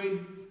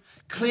true.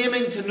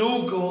 Claiming to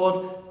know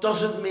God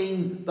doesn't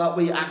mean that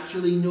we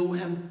actually know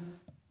Him.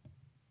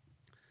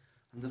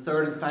 And the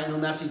third and final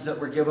message that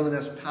we're given in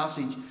this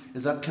passage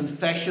is that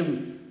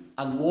confession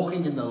and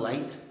walking in the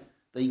light,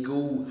 they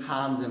go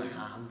hand in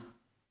hand.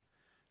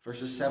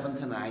 Verses 7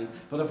 to 9.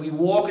 But if we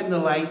walk in the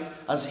light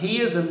as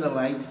He is in the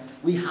light,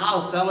 we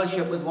have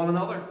fellowship with one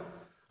another.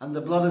 And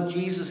the blood of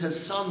Jesus,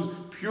 His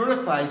Son,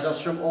 purifies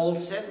us from all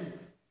sin.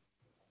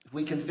 If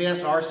we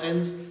confess our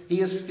sins,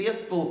 He is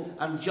faithful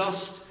and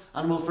just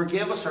and will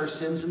forgive us our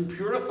sins and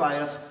purify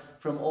us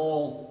from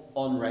all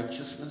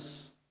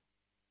unrighteousness.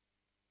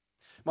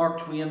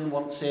 Mark Twain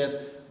once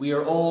said, we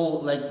are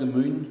all like the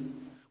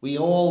moon. We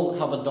all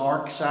have a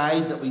dark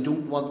side that we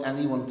don't want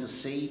anyone to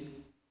see.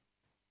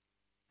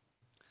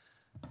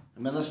 A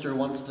minister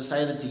once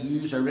decided to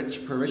use a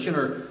rich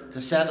parishioner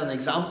to set an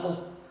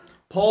example.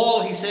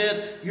 Paul, he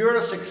said, you're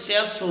a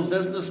successful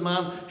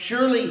businessman.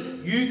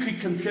 Surely you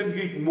could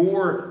contribute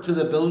more to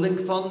the building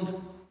fund.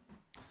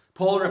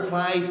 Paul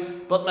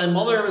replied, but my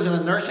mother is in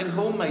a nursing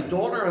home, my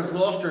daughter has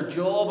lost her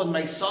job, and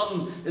my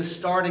son is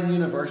starting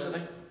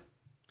university.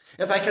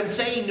 If I can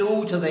say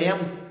no to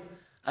them,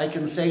 I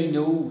can say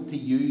no to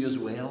you as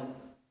well.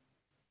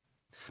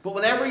 But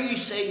whenever you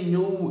say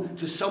no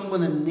to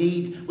someone in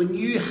need, when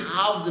you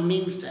have the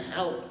means to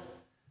help,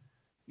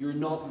 you're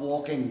not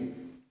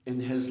walking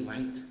in His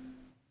light.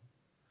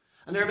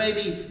 And there may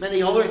be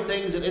many other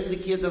things that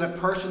indicate that a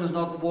person is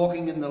not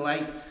walking in the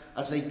light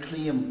as they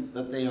claim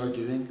that they are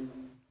doing.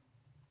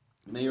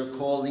 You may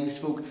recall these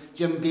folk.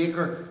 Jim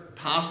Baker,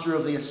 pastor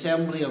of the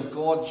Assembly of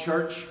God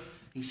Church,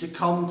 he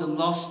succumbed to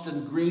lust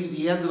and greed.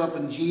 He ended up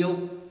in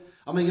jail.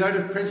 And when he got out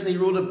of prison, he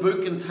wrote a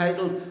book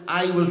entitled,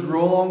 I Was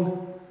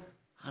Wrong.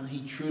 And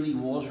he truly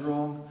was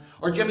wrong.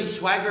 Or Jimmy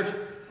Swaggart,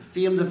 a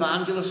famed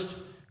evangelist,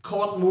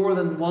 caught more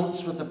than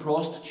once with a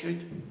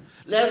prostitute.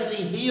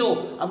 Leslie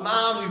Hale, a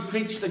man who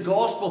preached the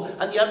gospel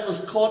and yet was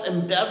caught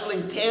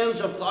embezzling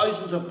tens of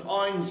thousands of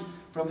pounds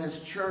from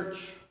his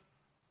church.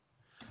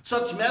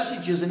 Such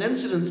messages and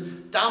incidents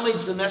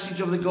damage the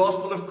message of the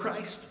gospel of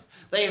Christ.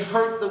 They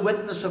hurt the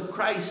witness of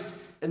Christ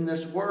in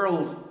this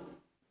world.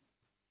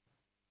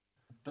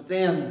 But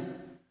then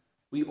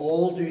we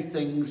all do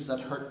things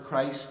that hurt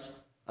Christ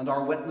and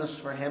our witness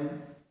for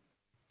Him.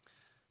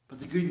 But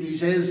the good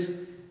news is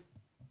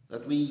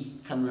that we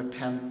can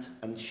repent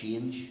and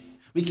change.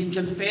 We can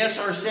confess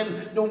our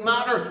sin, no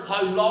matter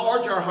how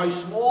large or how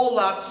small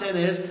that sin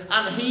is,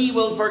 and He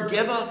will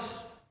forgive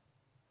us.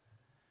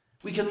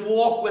 We can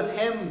walk with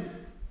Him,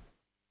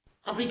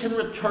 and we can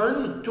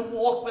return to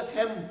walk with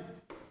Him.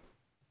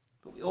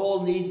 But we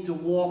all need to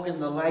walk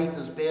in the light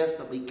as best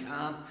that we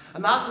can.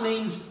 And that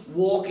means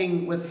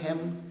walking with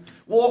Him.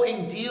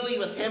 Walking daily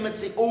with Him.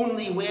 It's the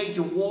only way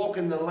to walk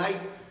in the light,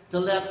 to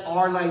let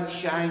our light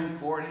shine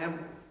for Him.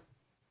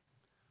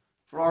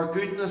 For our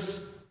goodness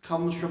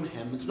comes from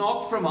Him. It's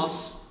not from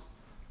us.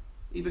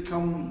 We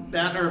become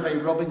better by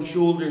rubbing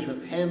shoulders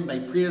with Him, by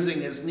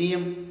praising His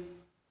name.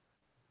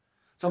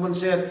 Someone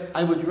said,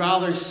 I would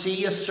rather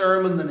see a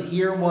sermon than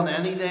hear one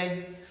any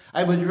day.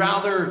 I would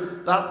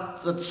rather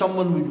that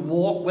someone would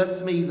walk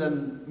with me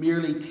than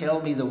merely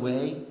tell me the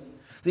way.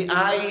 The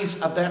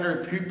eye's a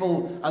better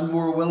pupil and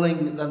more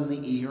willing than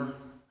the ear.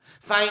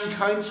 Fine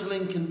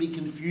counselling can be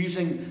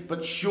confusing,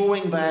 but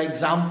showing by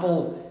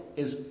example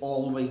is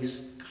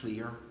always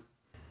clear.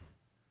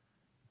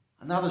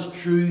 And that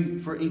is true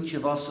for each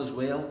of us as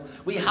well.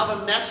 We have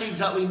a message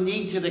that we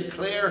need to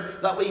declare,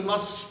 that we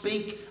must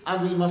speak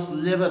and we must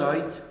live it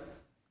out.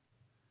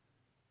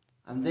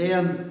 And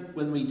then,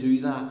 when we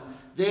do that,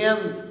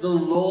 then the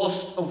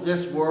lost of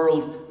this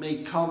world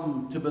may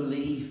come to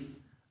believe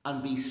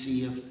and be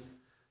saved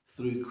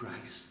through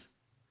Christ.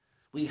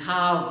 We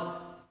have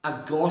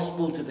a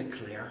gospel to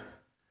declare.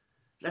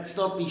 Let's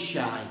not be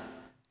shy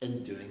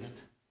in doing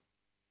it.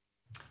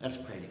 Let's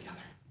pray together.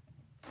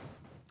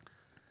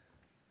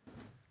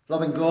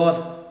 Loving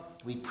God,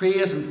 we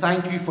praise and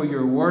thank you for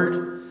your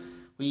word.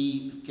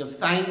 We give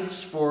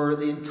thanks for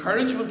the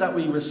encouragement that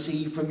we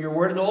receive from your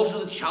word and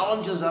also the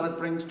challenges that it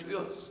brings to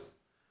us.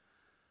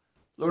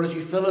 Lord, as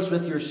you fill us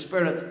with your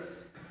Spirit,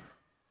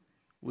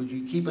 would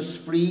you keep us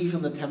free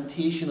from the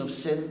temptation of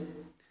sin?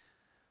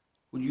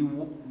 Would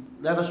you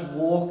let us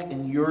walk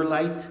in your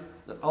light,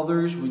 that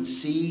others would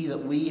see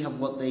that we have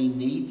what they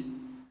need?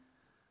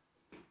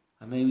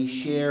 And may we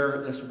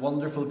share this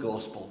wonderful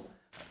gospel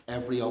at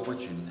every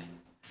opportunity.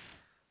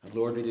 And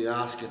Lord, we do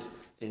ask it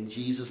in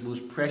Jesus'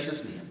 most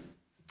precious name.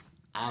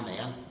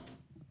 Amen.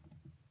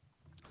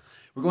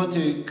 We're going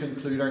to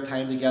conclude our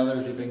time together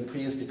as we bring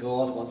praise to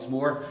God once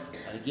more.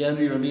 And again,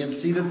 we remain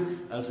seated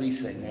as we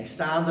sing. I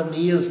stand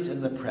amazed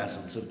in the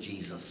presence of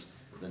Jesus,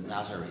 the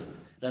Nazarene.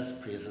 Let's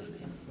praise his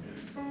name.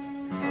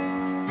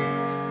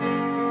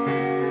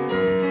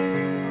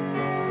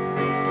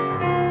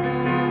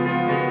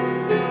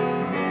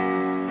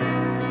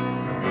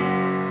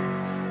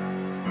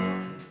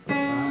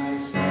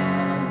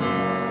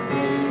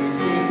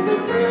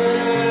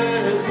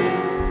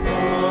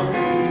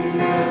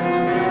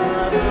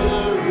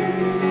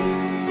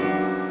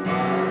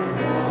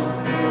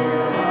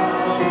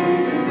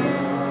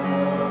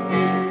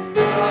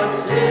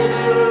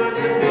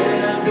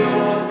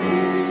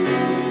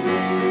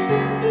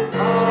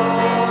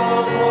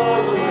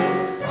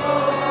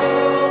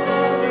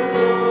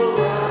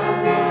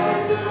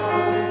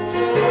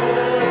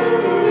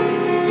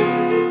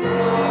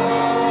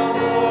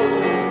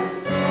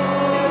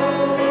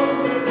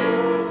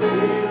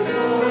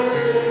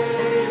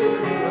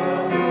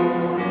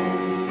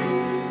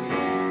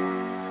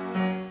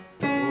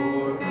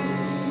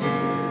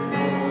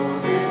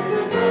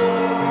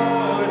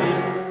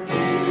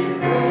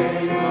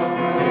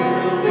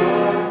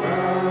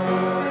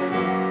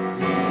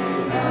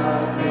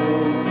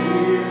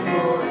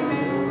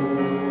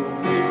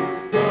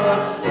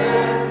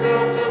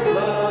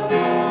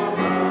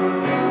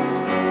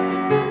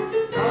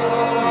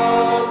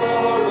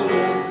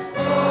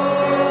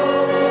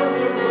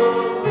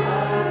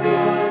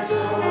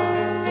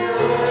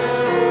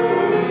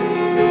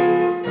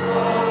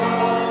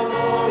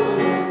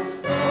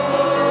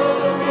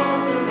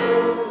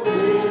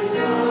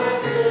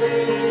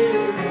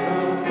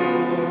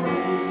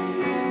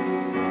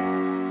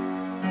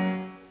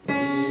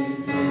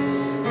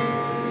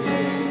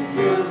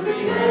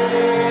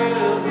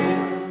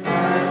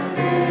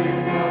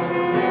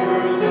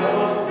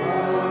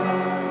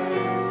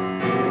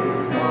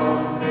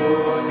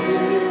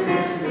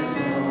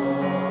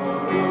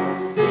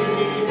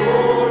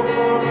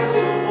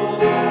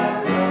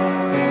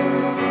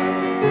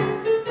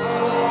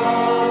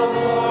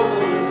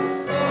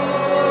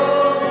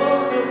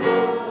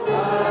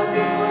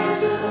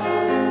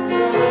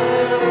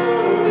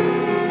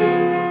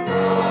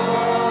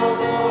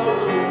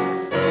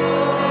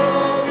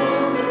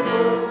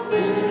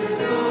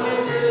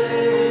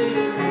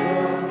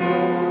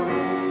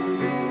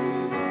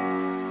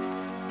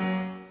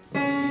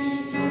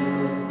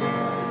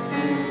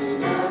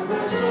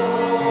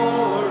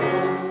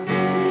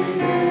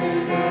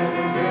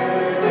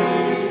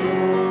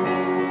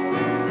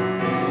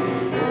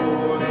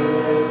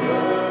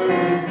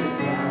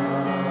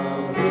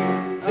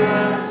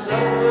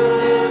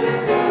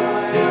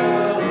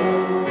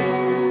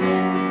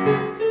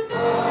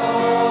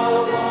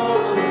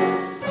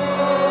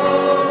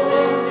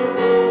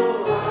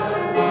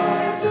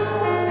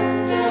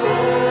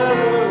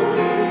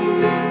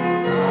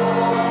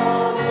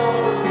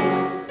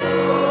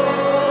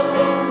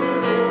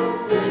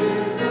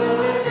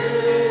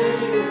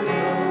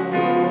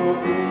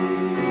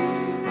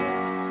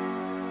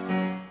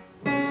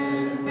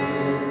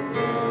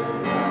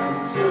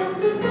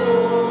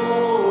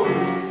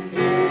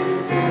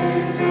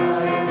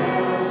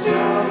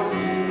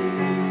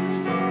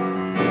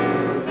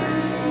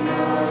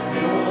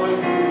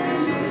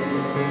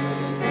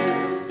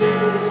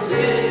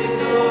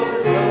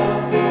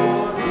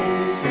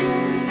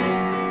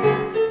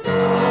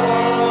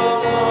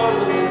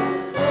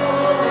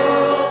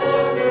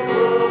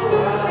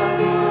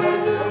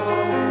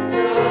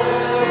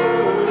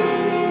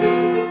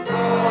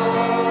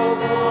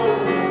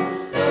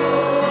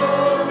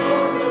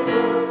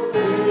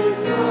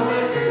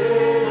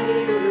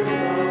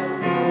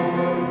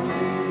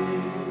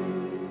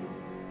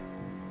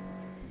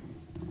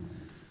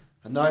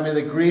 And now may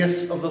the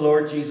grace of the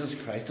Lord Jesus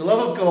Christ, the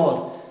love of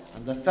God,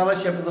 and the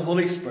fellowship of the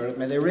Holy Spirit,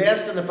 may they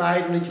rest and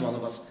abide in each one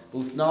of us,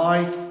 both now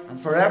and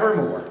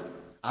forevermore.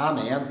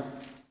 Amen.